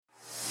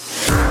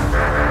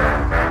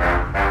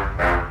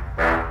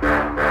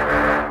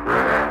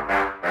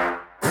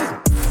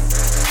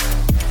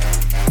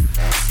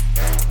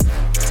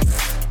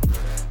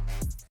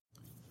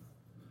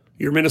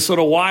Your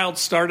Minnesota Wild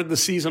started the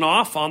season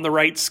off on the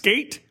right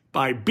skate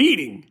by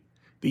beating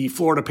the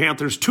Florida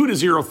Panthers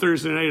 2-0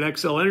 Thursday night at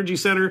XL Energy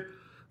Center.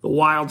 The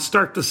Wild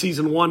start the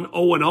season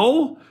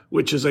 1-0-0,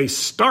 which is a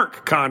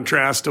stark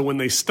contrast to when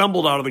they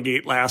stumbled out of the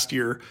gate last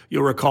year.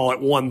 You'll recall it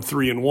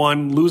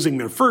 1-3-1, losing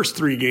their first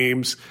 3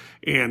 games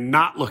and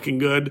not looking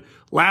good.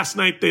 Last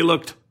night they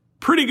looked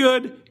pretty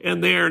good,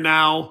 and they are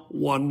now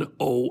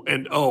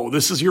 1-0-0.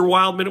 This is your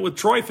Wild Minute with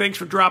Troy. Thanks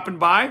for dropping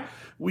by.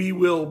 We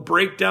will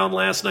break down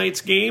last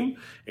night's game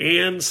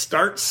and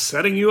start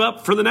setting you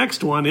up for the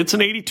next one. It's an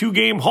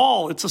 82-game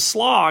haul. It's a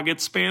slog. It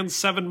spans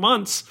 7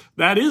 months.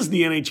 That is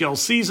the NHL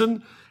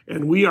season,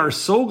 and we are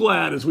so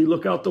glad as we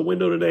look out the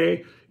window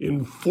today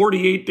in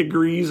 48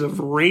 degrees of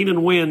rain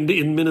and wind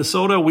in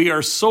Minnesota. We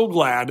are so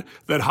glad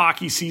that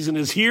hockey season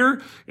is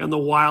here, and the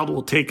Wild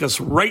will take us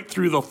right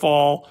through the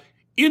fall,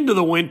 into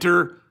the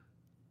winter,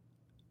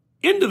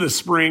 into the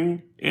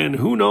spring, and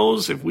who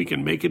knows if we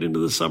can make it into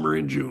the summer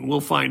in June.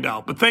 We'll find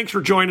out. But thanks for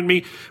joining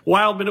me.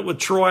 Wild Minute with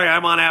Troy.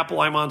 I'm on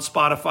Apple. I'm on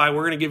Spotify.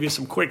 We're going to give you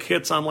some quick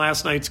hits on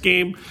last night's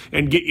game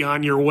and get you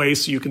on your way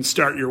so you can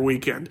start your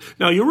weekend.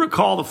 Now, you'll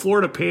recall the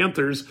Florida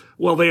Panthers,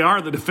 well, they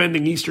are the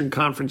defending Eastern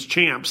Conference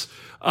champs,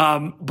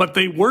 but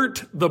they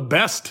weren't the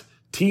best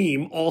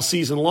team all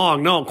season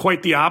long. No,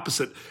 quite the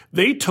opposite.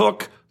 They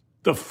took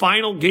the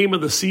final game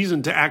of the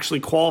season to actually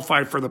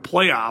qualify for the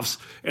playoffs,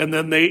 and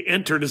then they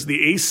entered as the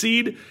 8th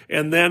seed,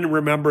 and then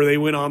remember they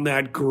went on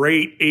that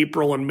great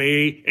April and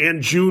May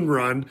and June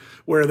run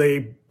where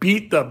they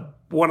beat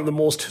one of the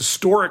most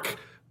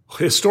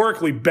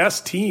historically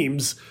best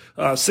teams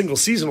single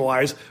season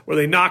wise, where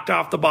they knocked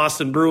off the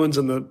Boston Bruins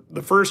in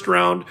the first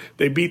round.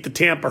 They beat the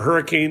Tampa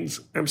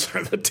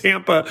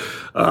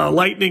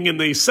Lightning in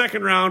the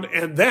second round,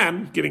 and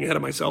then, getting ahead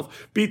of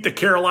myself, beat the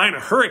Carolina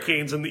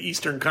Hurricanes in the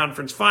Eastern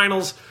Conference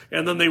Finals,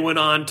 and then they went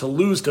on to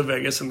lose to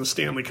Vegas in the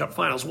Stanley Cup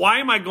Finals. Why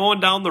am I going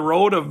down the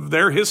road of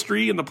their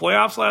history in the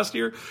playoffs last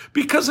year?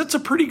 Because it's a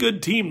pretty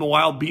good team the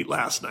Wild beat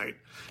last night.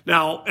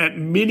 Now, at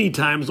many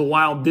times, the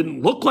Wild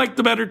didn't look like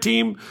the better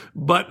team,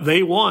 but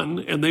they won,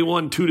 and they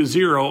won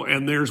 2-0,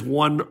 and there's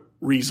one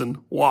reason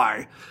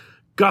why.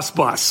 Gus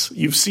Bus.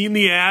 You've seen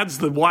the ads.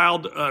 The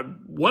Wild,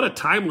 what a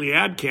timely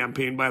ad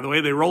campaign, by the way.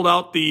 They rolled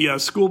out the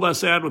school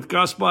bus ad with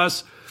Gus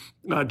Bus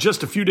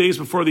just a few days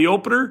before the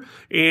opener,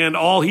 and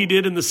all he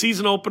did in the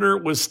season opener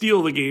was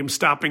steal the game,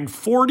 stopping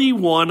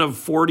 41 of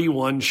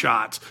 41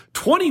 shots.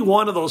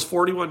 21 of those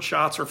 41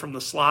 shots are from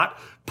the slot,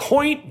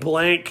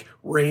 point-blank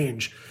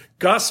range.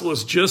 Gus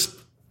was just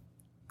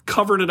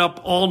covering it up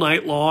all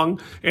night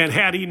long, and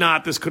had he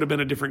not, this could have been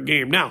a different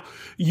game. Now,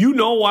 you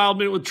know Wild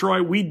Minute with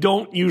Troy, we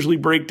don't usually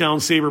break down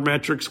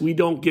sabermetrics. We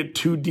don't get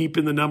too deep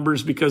in the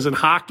numbers because in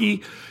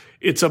hockey,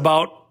 it's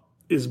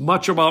as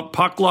much about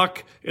puck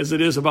luck as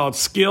it is about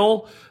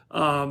skill.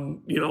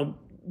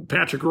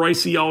 Patrick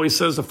Royce always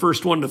says the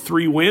first 1 to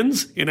 3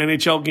 wins. In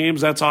NHL games,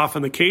 that's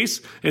often the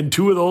case, and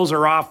 2 of those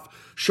are off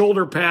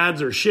shoulder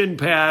pads or shin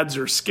pads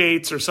or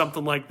skates or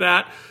something like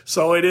that.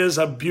 So it is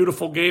a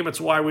beautiful game. It's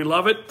why we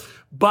love it.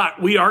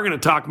 But we are going to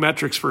talk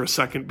metrics for a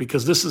second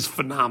because this is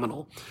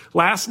phenomenal.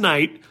 Last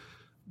night,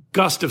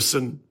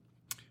 Gustafsson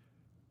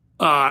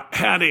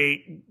had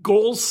a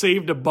goal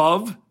saved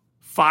above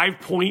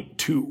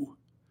 5.2.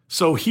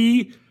 So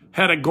he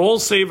had a goal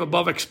save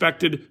above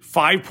expected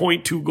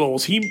 5.2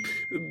 goals.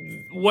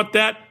 What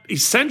that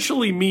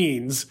essentially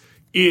means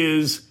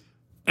is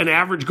an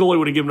average goalie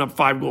would have given up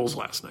 5 goals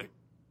last night.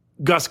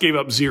 Gus gave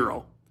up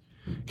 0.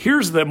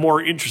 Here's the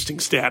more interesting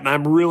stat, and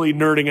I'm really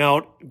nerding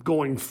out,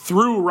 going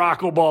through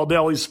Rocco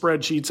Baldelli's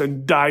spreadsheets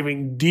and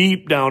diving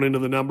deep down into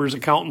the numbers.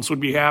 Accountants would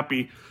be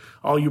happy.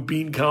 All you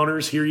bean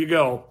counters, here you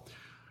go.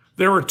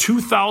 There were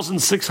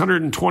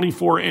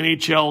 2,624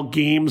 NHL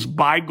games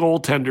by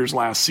goaltenders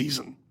last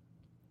season.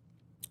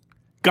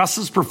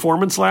 Gus's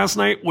performance last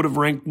night would have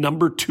ranked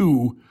number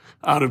 2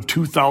 out of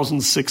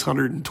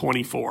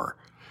 2,624.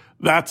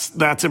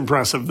 That's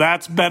impressive.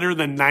 That's better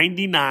than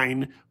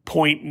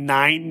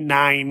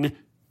 99.99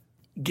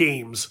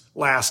 games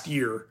last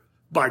year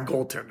by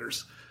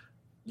goaltenders.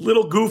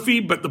 Little goofy,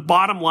 but the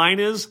bottom line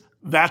is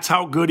that's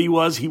how good he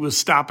was. He was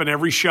stopping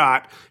every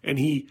shot, and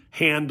he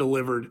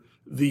hand-delivered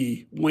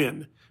the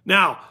win.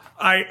 Now,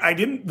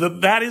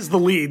 that is the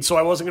lead, so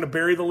I wasn't going to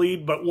bury the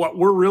lead, but what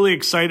we're really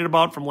excited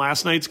about from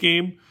last night's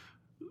game,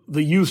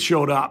 the youth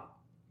showed up.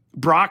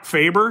 Brock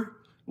Faber,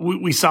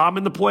 we saw him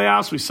in the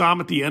playoffs. We saw him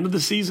at the end of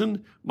the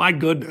season. My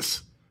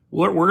goodness,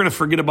 we're going to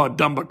forget about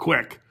dumb but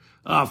quick.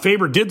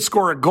 Faber did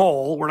score a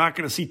goal. We're not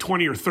going to see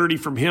 20 or 30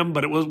 from him,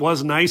 but it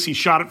was nice. He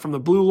shot it from the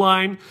blue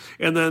line,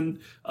 and then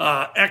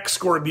X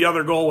scored the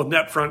other goal with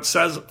net front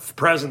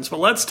presence. But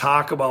let's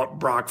talk about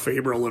Brock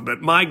Faber a little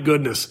bit. My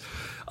goodness.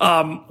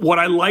 What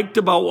I liked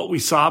about what we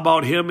saw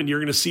about him, and you're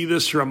going to see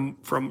this from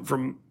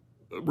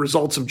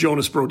results of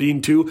Jonas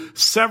Brodin too.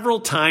 Several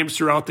times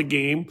throughout the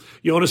game,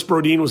 Jonas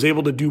Brodin was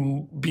able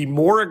to be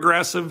more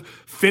aggressive,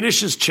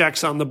 finish his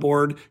checks on the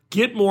board,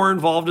 get more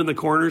involved in the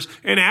corners,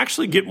 and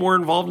actually get more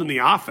involved in the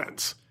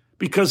offense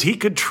because he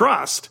could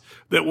trust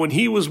that when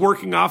he was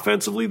working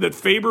offensively, that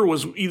Faber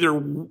was either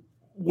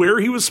where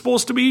he was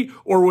supposed to be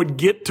or would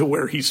get to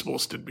where he's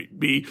supposed to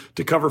be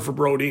to cover for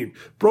Brodin.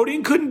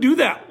 Brodin couldn't do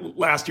that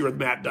last year with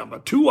Matt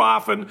Dumba. Too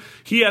often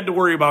he had to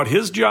worry about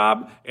his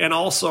job and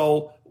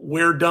also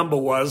where Dumba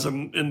was,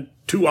 and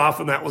too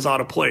often that was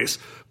out of place.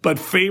 But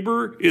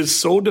Faber is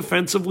so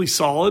defensively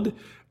solid,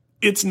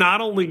 he's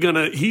not only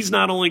gonna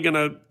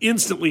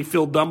instantly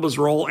fill Dumba's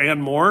role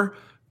and more.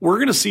 We're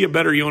going to see a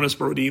better Jonas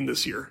Brodin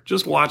this year.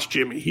 Just watch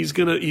Jimmy. He's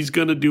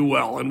gonna do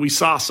well, and we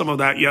saw some of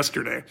that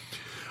yesterday.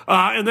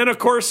 And then, of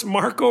course,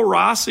 Marco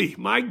Rossi.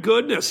 My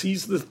goodness,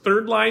 he's the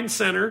third-line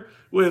center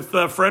with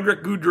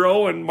Frederick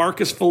Gaudreau and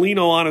Marcus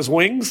Foligno on his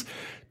wings.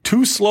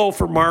 Too slow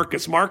for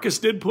Marcus. Marcus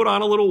did put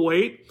on a little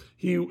weight.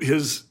 He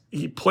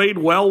played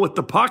well with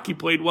the puck. He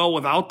played well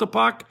without the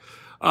puck.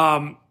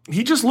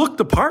 He just looked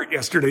the part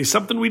yesterday,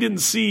 something we didn't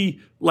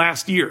see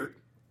last year.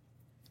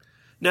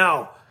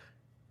 Now,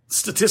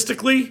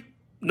 statistically,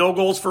 no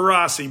goals for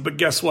Rossi, but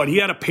guess what?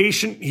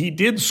 He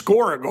did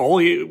score a goal.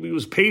 He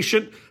was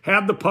patient,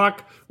 had the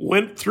puck,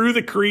 went through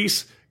the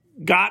crease,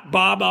 got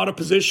Bob out of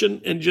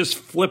position, and just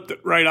flipped it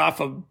right off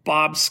of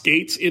Bob's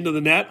skates into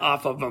the net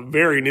off of a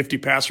very nifty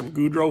pass from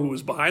Gaudreau, who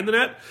was behind the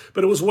net.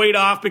 But it was waved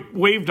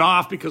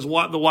off because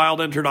the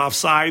Wild entered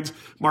offsides.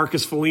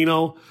 Marcus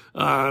Foligno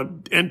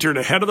entered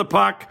ahead of the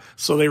puck,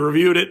 so they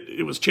reviewed it.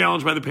 It was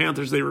challenged by the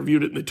Panthers. They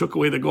reviewed it, and they took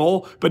away the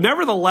goal. But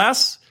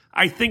nevertheless,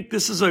 I think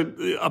this is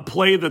a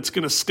play that's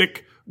going to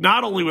stick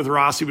not only with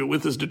Rossi, but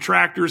with his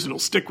detractors. It'll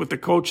stick with the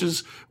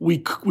coaches. We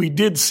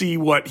did see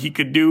what he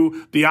could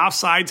do. The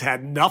offsides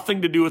had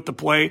nothing to do with the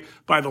play.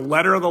 By the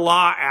letter of the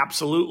law,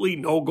 absolutely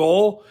no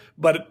goal.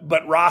 But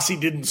Rossi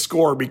didn't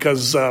score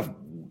because the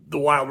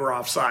Wild were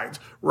offsides.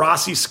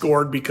 Rossi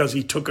scored because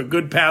he took a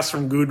good pass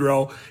from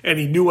Gaudreau and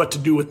he knew what to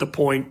do with the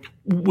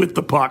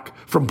puck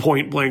from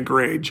point blank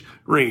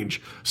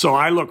range. So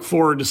I look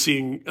forward to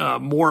seeing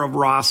more of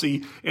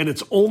Rossi, and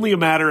it's only a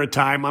matter of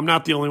time. I'm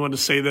not the only one to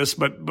say this,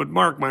 but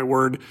mark my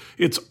word,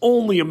 it's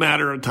only a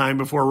matter of time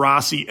before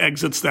Rossi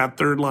exits that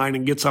third line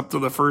and gets up to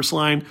the first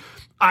line.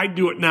 I'd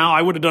do it now.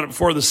 I would have done it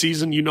before the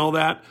season. You know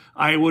that.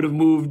 I would have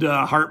moved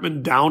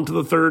Hartman down to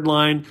the third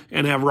line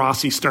and have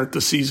Rossi start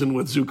the season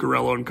with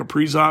Zuccarello and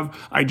Kaprizov.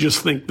 I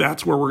just think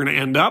that's where we're going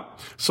to end up.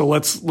 So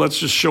let's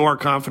just show our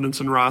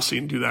confidence in Rossi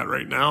and do that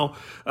right now.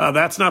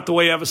 That's not the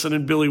way Evason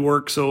and Billy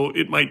work, so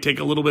it might take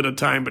a little bit of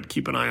time, but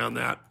keep an eye on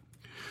that.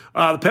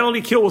 The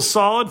penalty kill was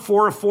solid,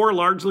 4 of 4,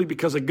 largely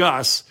because of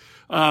Gus.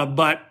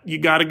 But you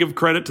got to give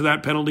credit to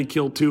that penalty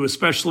kill too,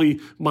 especially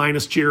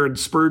minus Jared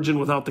Spurgeon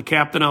without the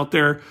captain out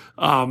there.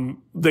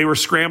 They were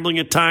scrambling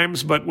at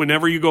times, but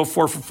whenever you go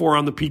 4 for 4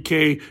 on the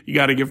PK, you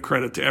got to give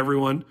credit to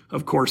everyone.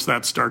 Of course,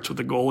 that starts with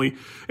the goalie.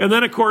 And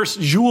then, of course,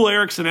 Joel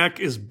Eriksson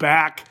Ek is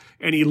back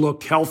and he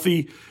looked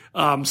healthy.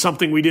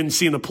 Something we didn't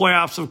see in the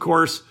playoffs, of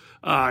course.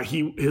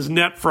 His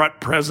net front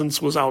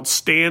presence was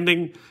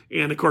outstanding.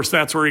 And of course,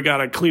 that's where he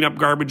got a cleanup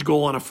garbage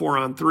goal on a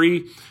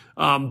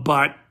 4-on-3.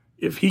 But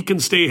if he can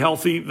stay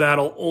healthy,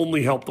 that'll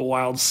only help the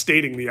Wild,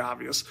 stating the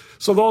obvious.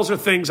 So those are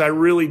things I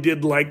really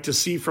did like to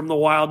see from the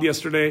Wild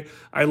yesterday.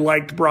 I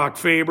liked Brock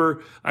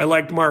Faber. I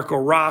liked Marco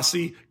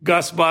Rossi.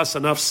 Gus Bus,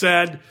 enough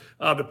said.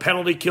 The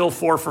penalty kill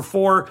 4 for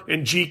 4,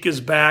 and Jeek is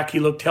back.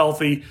 He looked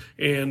healthy,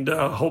 and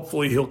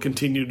hopefully he'll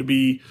continue to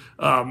be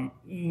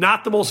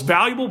not the most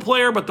valuable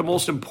player, but the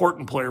most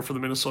important player for the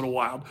Minnesota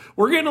Wild.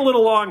 We're getting a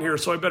little long here,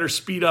 so I better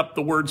speed up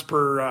the words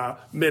per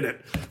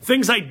minute.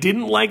 Things I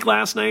didn't like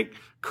last night.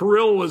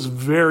 Kirill was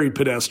very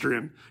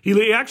pedestrian.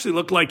 He actually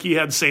looked like he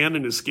had sand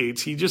in his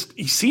skates. He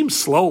seemed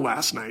slow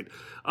last night.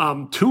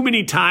 Too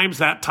many times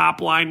that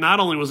top line not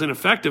only was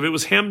ineffective, it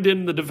was hemmed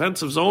in the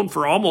defensive zone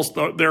for almost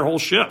their whole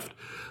shift.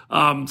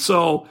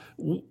 So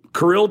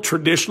Kirill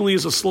traditionally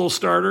is a slow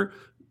starter.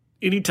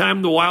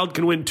 Anytime the Wild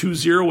can win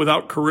 2-0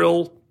 without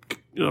Kirill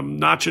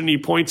notching any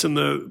points in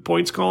the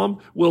points column,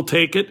 we'll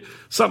take it.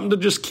 Something to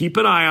just keep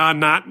an eye on,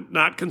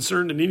 not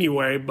concerned in any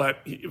way, but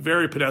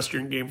very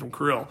pedestrian game from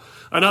Kirill.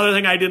 Another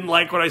thing I didn't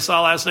like what I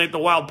saw last night, the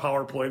Wild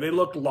power play. They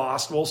looked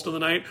lost most of the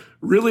night.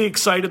 Really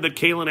excited that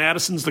Kalen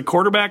Addison's the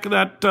quarterback of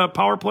that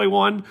power play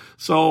one,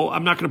 so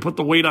I'm not going to put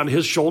the weight on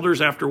his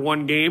shoulders after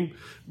one game.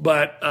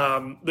 But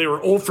they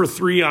were 0 for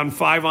 3 on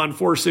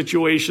 5-on-4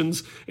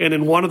 situations, and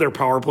in one of their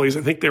power plays,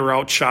 I think they were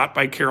outshot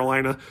by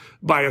Carolina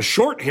by a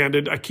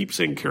shorthanded, I keep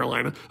saying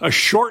Carolina, a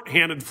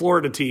shorthanded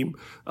Florida team.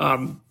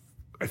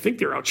 I think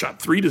they were outshot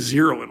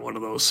 3-0 in one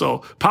of those. So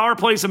power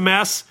play's a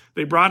mess.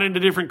 They brought in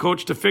a different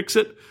coach to fix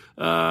it.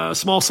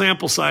 Small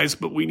sample size,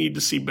 but we need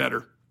to see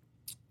better.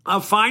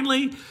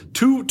 Finally,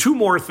 two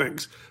more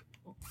things.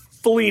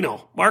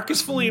 Foligno,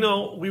 Marcus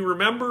Foligno, we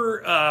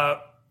remember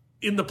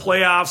in the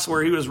playoffs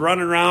where he was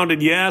running around,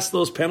 and yes,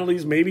 those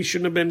penalties maybe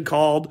shouldn't have been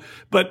called,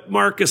 but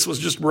Marcus was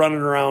just running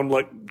around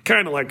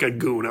kind of like a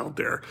goon out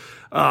there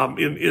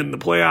in the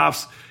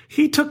playoffs.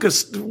 He took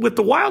with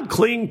the Wild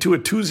clinging to a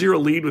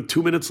 2-0 lead with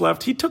 2 minutes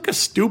left, he took a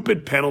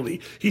stupid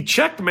penalty. He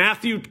checked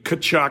Matthew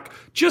Tkachuk,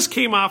 just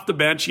came off the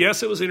bench.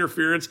 Yes, it was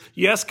interference.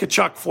 Yes,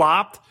 Tkachuk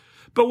flopped.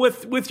 But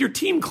with your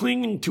team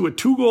clinging to a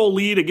 2-goal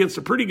lead against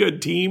a pretty good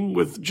team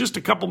with just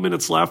a couple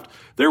minutes left,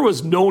 there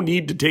was no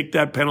need to take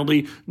that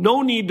penalty,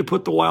 no need to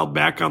put the Wild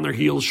back on their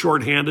heels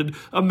shorthanded.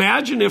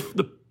 Imagine if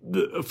the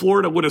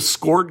Florida would have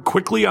scored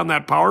quickly on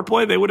that power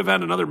play. They would have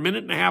had another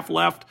minute and a half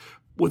left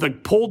with a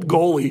pulled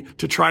goalie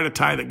to try to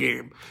tie the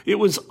game. It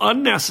was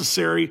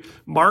unnecessary.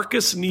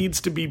 Marcus needs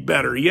to be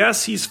better.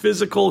 Yes, he's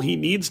physical. He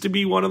needs to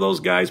be one of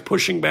those guys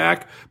pushing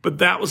back, but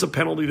that was a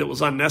penalty that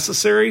was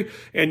unnecessary,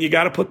 and you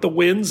got to put the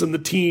wins and the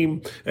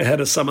team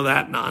ahead of some of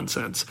that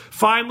nonsense.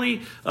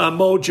 Finally,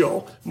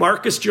 Mojo.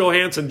 Marcus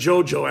Johansson,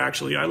 Jojo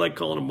actually. I like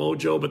calling him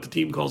Mojo, but the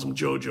team calls him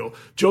Jojo.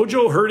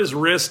 Jojo hurt his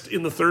wrist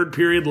in the third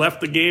period,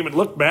 left the game. It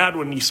looked bad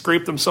when he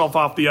scraped himself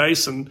off the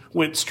ice and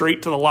went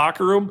straight to the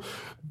locker room.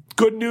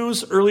 Good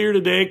news, earlier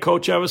today,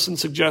 Coach Evison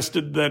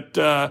suggested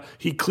that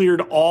he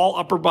cleared all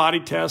upper body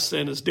tests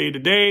and his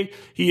day-to-day.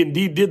 He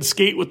indeed did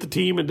skate with the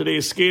team in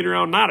today's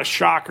skate-around. Not a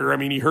shocker. I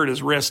mean, he hurt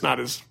his wrist, not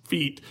his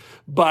feet.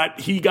 But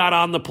he got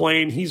on the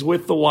plane. He's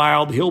with the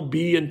Wild. He'll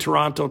be in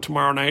Toronto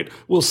tomorrow night.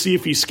 We'll see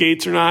if he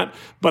skates or not.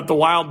 But the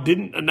Wild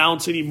didn't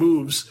announce any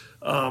moves,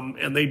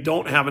 and they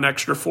don't have an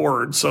extra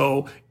forward.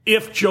 So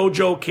if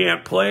JoJo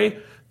can't play,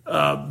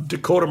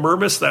 Dakota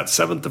Mermis, that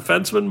seventh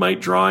defenseman,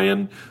 might draw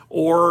in,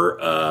 or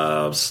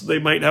they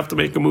might have to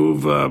make a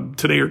move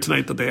today or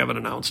tonight that they haven't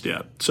announced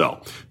yet.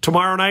 So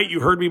tomorrow night, you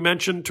heard me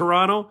mention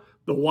Toronto.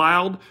 The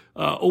Wild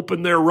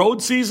open their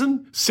road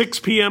season, 6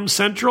 p.m.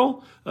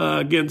 Central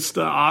against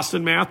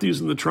Austin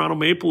Matthews and the Toronto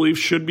Maple Leafs.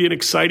 Should be an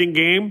exciting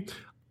game.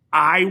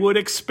 I would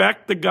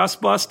expect the Gus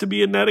Bus to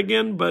be in net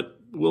again, but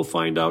we'll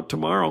find out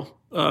tomorrow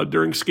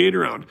during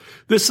skate-around.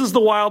 This is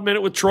the Wild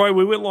Minute with Troy.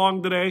 We went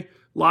long today.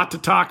 A lot to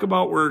talk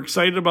about. We're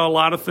excited about a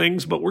lot of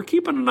things, but we're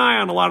keeping an eye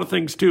on a lot of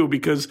things too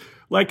because,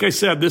 like I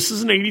said, this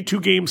is an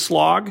 82-game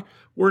slog.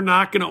 We're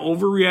not going to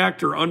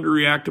overreact or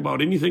underreact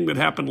about anything that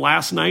happened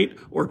last night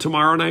or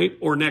tomorrow night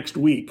or next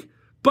week.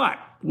 But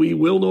we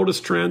will notice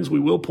trends. We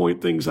will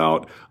point things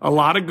out. A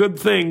lot of good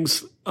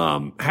things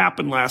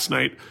happened last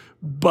night,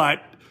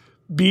 but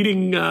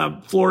beating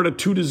Florida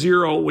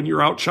 2-0 when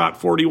you're outshot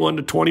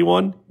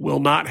 41-21 will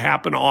not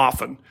happen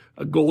often.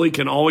 A goalie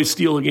can always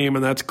steal a game,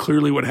 and that's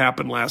clearly what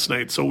happened last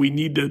night. So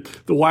the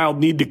Wild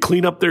need to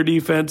clean up their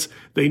defense.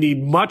 They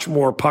need much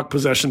more puck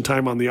possession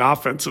time on the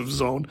offensive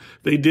zone.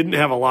 They didn't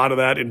have a lot of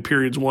that in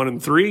periods 1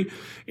 and 3.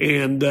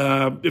 And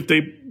I'll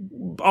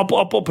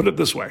put it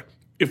this way.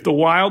 If the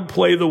Wild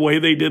play the way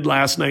they did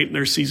last night in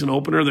their season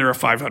opener, they're a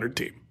 500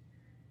 team.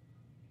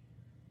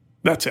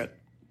 That's it.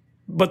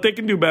 But they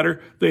can do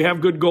better. They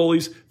have good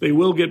goalies. They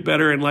will get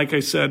better. And like I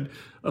said,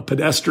 a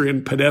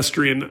pedestrian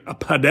performance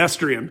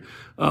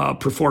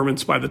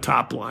by the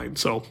top line.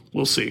 So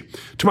we'll see.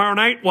 Tomorrow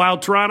night,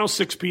 Wild Toronto,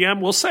 6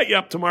 p.m. We'll set you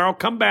up tomorrow.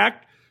 Come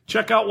back.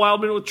 Check out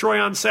Wild Minute with Troy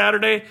on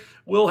Saturday.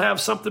 We'll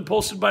have something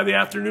posted by the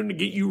afternoon to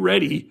get you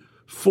ready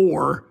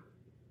for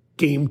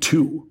Game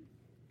 2.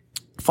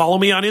 Follow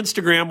me on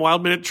Instagram,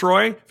 Wild Minute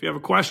Troy. If you have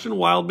a question,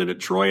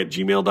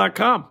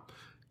 wildminutetroy@gmail.com.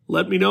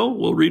 Let me know.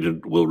 We'll read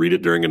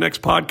it during the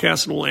next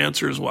podcast, and we'll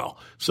answer as well.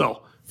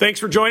 So thanks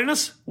for joining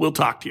us. We'll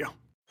talk to you.